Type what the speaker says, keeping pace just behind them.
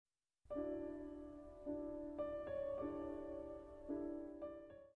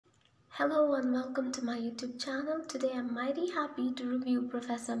Hello and welcome to my YouTube channel. Today I'm mighty happy to review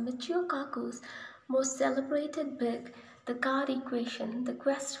Professor Michio Kaku's most celebrated book, The God Equation, The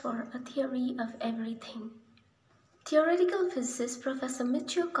Quest for a Theory of Everything. Theoretical physicist Professor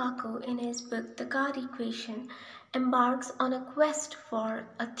Michio Kaku, in his book The God Equation, embarks on a quest for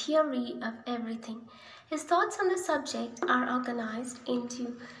a theory of everything. His thoughts on the subject are organized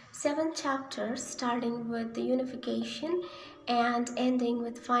into 7 chapters, starting with the unification and ending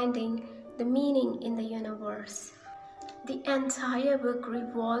with finding the meaning in the universe. The entire book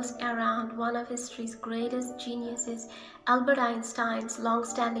revolves around one of history's greatest geniuses, Albert Einstein's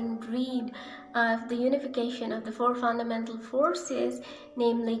long-standing dream of the unification of the 4 fundamental forces,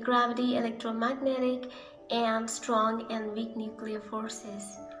 namely gravity, electromagnetic, and strong and weak nuclear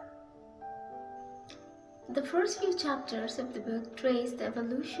forces. The first few chapters of the book trace the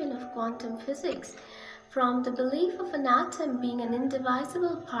evolution of quantum physics, from the belief of an atom being an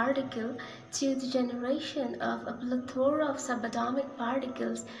indivisible particle to the generation of a plethora of subatomic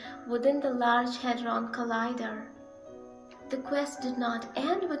particles within the Large Hadron Collider. The quest did not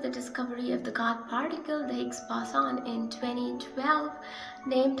end with the discovery of the God particle, the Higgs boson, in 2012,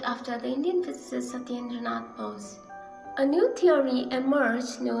 named after the Indian physicist Satyendranath Bose. A new theory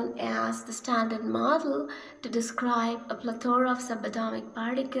emerged known as the Standard Model to describe a plethora of subatomic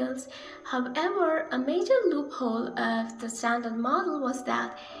particles. However, a major loophole of the Standard Model was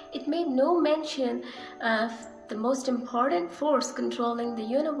that it made no mention of the most important force controlling the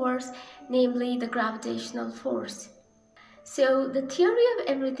universe, namely the gravitational force. So, the theory of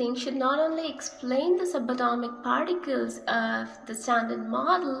everything should not only explain the subatomic particles of the Standard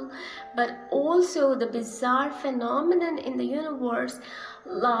Model, but also the bizarre phenomenon in the universe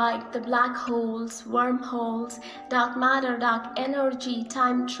like the black holes, wormholes, dark matter, dark energy,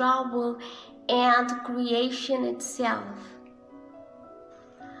 time travel, and creation itself.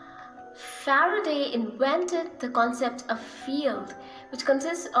 Faraday invented the concept of field, which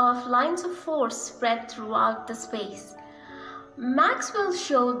consists of lines of force spread throughout the space. Maxwell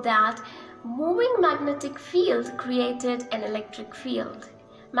showed that moving magnetic field created an electric field.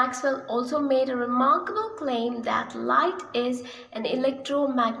 Maxwell also made a remarkable claim that light is an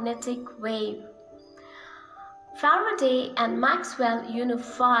electromagnetic wave. Faraday and Maxwell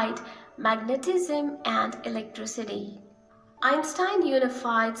unified magnetism and electricity. Einstein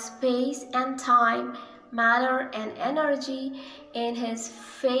unified space and time, matter and energy in his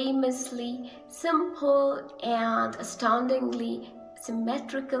famously simple and astoundingly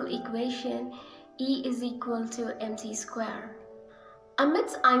symmetrical equation E is equal to mc square.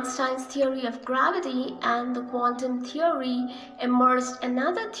 Amidst Einstein's theory of gravity and the quantum theory emerged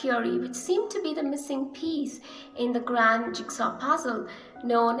another theory which seemed to be the missing piece in the grand jigsaw puzzle,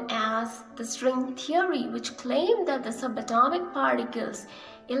 known as the string theory, which claimed that the subatomic particles,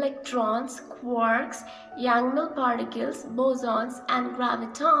 electrons, quarks, Yang-Mill particles, bosons, and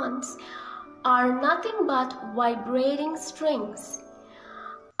gravitons are nothing but vibrating strings.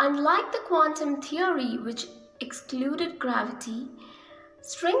 Unlike the quantum theory, which excluded gravity,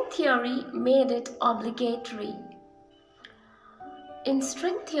 string theory made it obligatory. In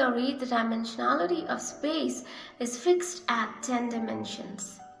string theory, the dimensionality of space is fixed at 10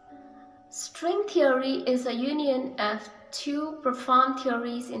 dimensions. String theory is a union of 2 profound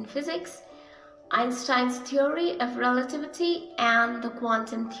theories in physics, Einstein's theory of relativity and the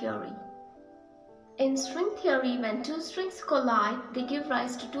quantum theory. In string theory, when 2 strings collide, they give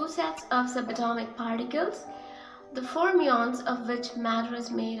rise to 2 sets of subatomic particles, the fermions of which matter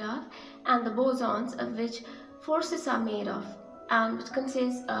is made of, and the bosons of which forces are made of, and which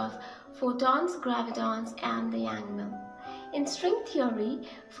consists of photons, gravitons, and the Yang-Mill. In string theory,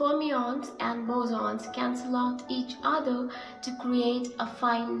 fermions and bosons cancel out each other to create a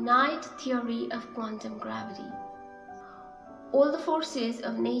finite theory of quantum gravity. All the forces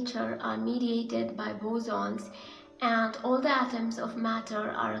of nature are mediated by bosons, and all the atoms of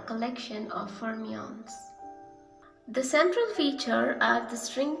matter are a collection of fermions. The central feature of the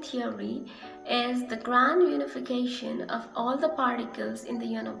string theory is the grand unification of all the particles in the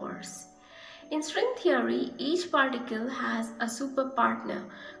universe. In string theory, each particle has a superpartner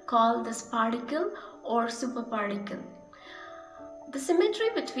called the sparticle or superparticle. The symmetry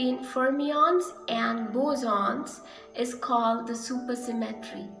between fermions and bosons is called the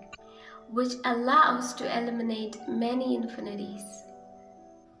supersymmetry, which allows to eliminate many infinities.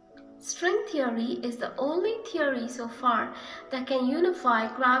 String theory is the only theory so far that can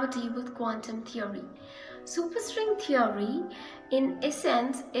unify gravity with quantum theory. Superstring theory, in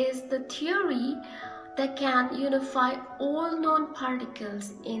essence, is the theory that can unify all known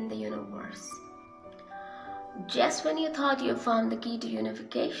particles in the universe. Just when you thought you found the key to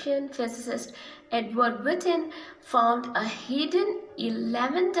unification, physicist Edward Witten found a hidden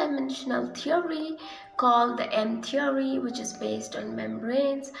 11-dimensional theory called the M theory, which is based on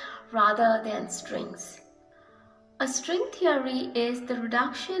membranes rather than strings. A string theory is the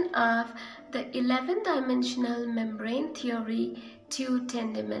reduction of the 11-dimensional membrane theory to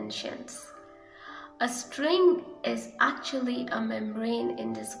 10 dimensions. A string is actually a membrane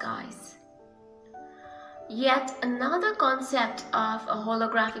in disguise. Yet another concept of a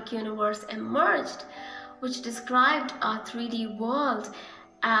holographic universe emerged, which described our 3D world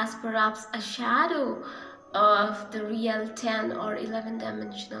as perhaps a shadow of the real 10 or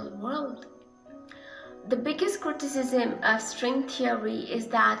 11-dimensional world. The biggest criticism of string theory is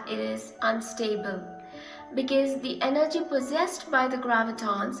that it is unstable, because the energy possessed by the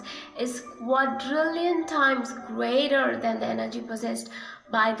gravitons is quadrillion times greater than the energy possessed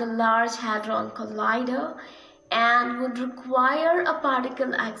by the Large Hadron Collider and would require a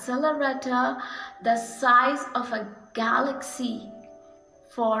particle accelerator the size of a galaxy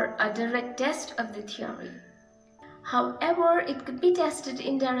for a direct test of the theory. However, it could be tested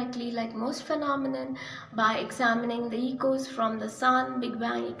indirectly like most phenomena by examining the echoes from the sun, Big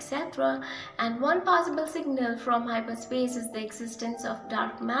Bang, etc. And one possible signal from hyperspace is the existence of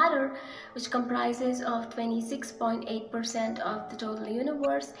dark matter, which comprises of 26.8% of the total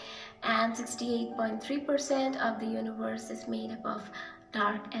universe, and 68.3% of the universe is made up of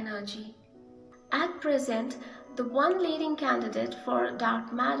dark energy. At present, the one leading candidate for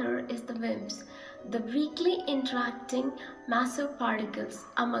dark matter is the WIMPs, the weakly interacting massive particles,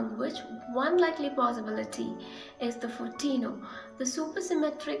 among which one likely possibility is the photino, the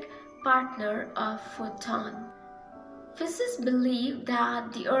supersymmetric partner of photon. Physicists believe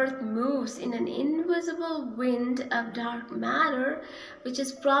that the Earth moves in an invisible wind of dark matter, which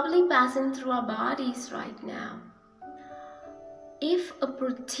is probably passing through our bodies right now. If a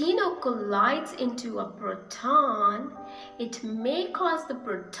protino collides into a proton, it may cause the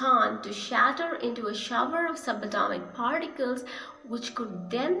proton to shatter into a shower of subatomic particles, which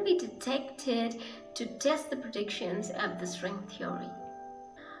could then be detected to test the predictions of the string theory.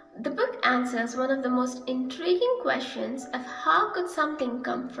 The book answers one of the most intriguing questions of how could something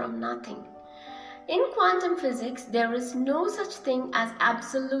come from nothing. In quantum physics, there is no such thing as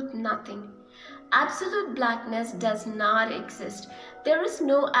absolute nothing. Absolute blackness does not exist. There is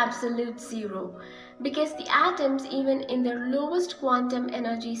no absolute zero, because the atoms, even in their lowest quantum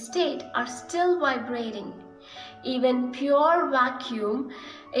energy state, are still vibrating. Even pure vacuum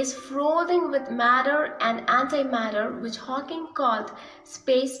is frothing with matter and antimatter, which Hawking called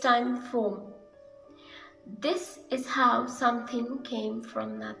space-time foam. This is how something came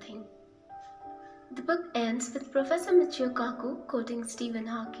from nothing. The book ends with Professor Michio Kaku quoting Stephen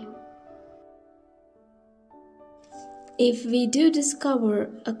Hawking. If we do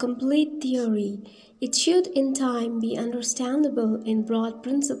discover a complete theory, it should in time be understandable in broad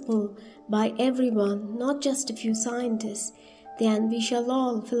principle by everyone, not just a few scientists. Then we shall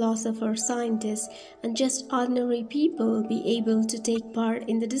all, philosophers, scientists, and just ordinary people, be able to take part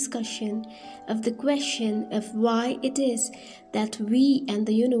in the discussion of the question of why it is that we and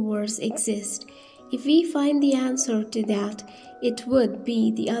the universe exist. If we find the answer to that, it would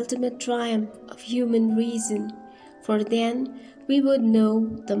be the ultimate triumph of human reason. For then we would know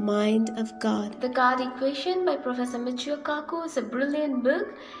the mind of God. The God Equation by Professor Michio Kaku is a brilliant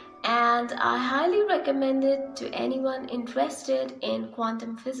book, and I highly recommend it to anyone interested in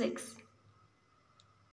quantum physics.